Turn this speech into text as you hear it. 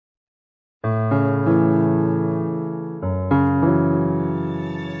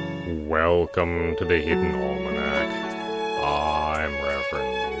Welcome to the Hidden Almanac. I'm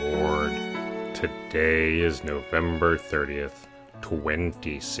Reverend Ward. Today is November 30th,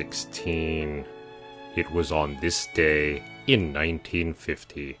 2016. It was on this day in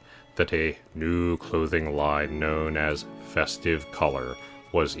 1950 that a new clothing line known as Festive Color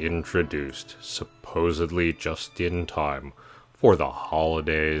was introduced, supposedly just in time for the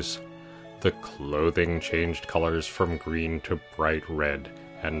holidays. The clothing changed colors from green to bright red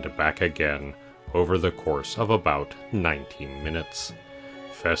and back again over the course of about 19 minutes.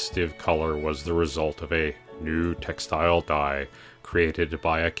 Festive Color was the result of a new textile dye created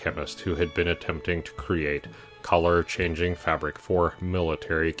by a chemist who had been attempting to create color-changing fabric for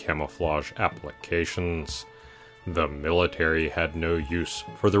military camouflage applications. The military had no use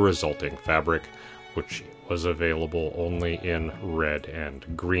for the resulting fabric, which was available only in red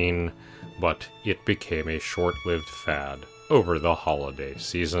and green, but it became a short-lived fad over the holiday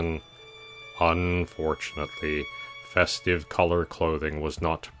season. Unfortunately, festive color clothing was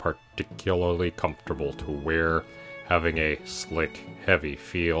not particularly comfortable to wear, having a slick, heavy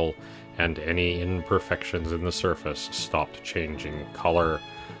feel, and any imperfections in the surface stopped changing color,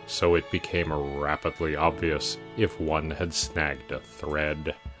 so it became rapidly obvious if one had snagged a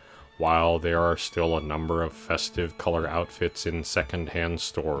thread. While there are still a number of festive color outfits in second-hand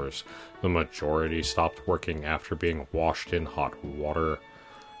stores, the majority stopped working after being washed in hot water.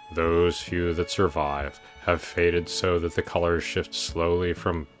 Those few that survive have faded so that the colors shift slowly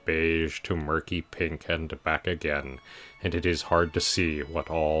from beige to murky pink and back again, and it is hard to see what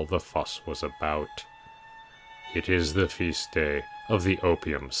all the fuss was about. It is the feast day of the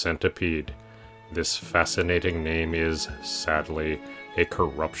Opium Centipede. This fascinating name is, sadly, a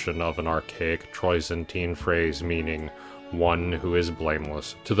corruption of an archaic Troyzantine phrase meaning one who is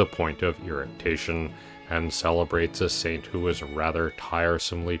blameless to the point of irritation and celebrates a saint who is rather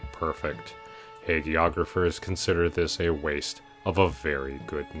tiresomely perfect. Hagiographers consider this a waste of a very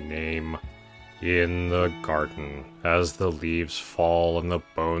good name. In the garden, as the leaves fall and the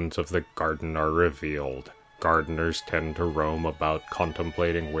bones of the garden are revealed, gardeners tend to roam about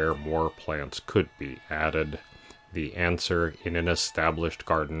contemplating where more plants could be added. The answer in an established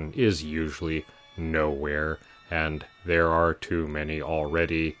garden is usually nowhere, and there are too many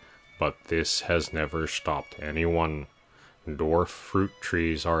already, but this has never stopped anyone. Dwarf fruit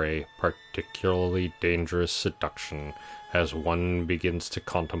trees are a particularly dangerous seduction, as one begins to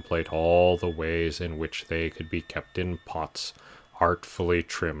contemplate all the ways in which they could be kept in pots, artfully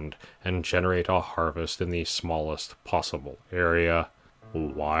trimmed, and generate a harvest in the smallest possible area.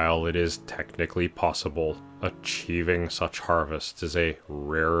 While it is technically possible, achieving such harvests is a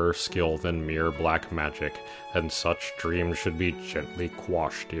rarer skill than mere black magic, and such dreams should be gently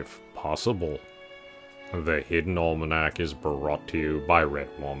quashed if possible. The Hidden Almanac is brought to you by Red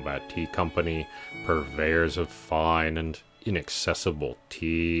Wombat Tea Company, purveyors of fine and inaccessible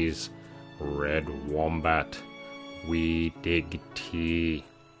teas. Red Wombat, we dig tea.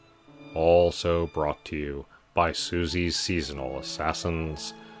 Also brought to you by Susie's Seasonal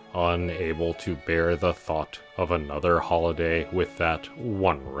Assassins, unable to bear the thought of another holiday with that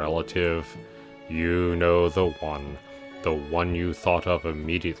one relative. You know the one you thought of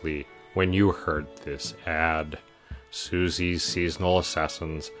immediately when you heard this ad. Susie's Seasonal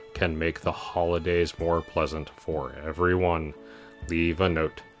Assassins can make the holidays more pleasant for everyone. Leave a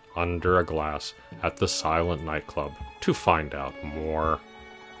note under a glass at the Silent Nightclub to find out more.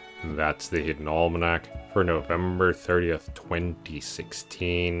 That's the Hidden Almanac for November 30th,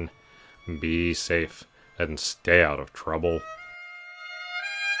 2016. Be safe and stay out of trouble.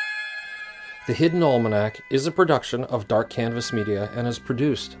 The Hidden Almanac is a production of Dark Canvas Media and is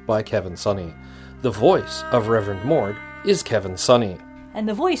produced by Kevin Sonney. The voice of Reverend Mord is Kevin Sonney. And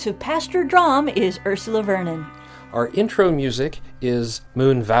the voice of Pastor Drom is Ursula Vernon. Our intro music is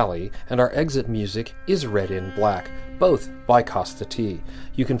Moon Valley, and our exit music is Red in Black, both by Costa T.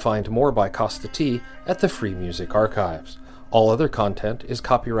 You can find more by Costa T at the Free Music Archives. All other content is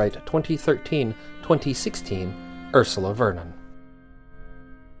copyright 2013-2016 Ursula Vernon.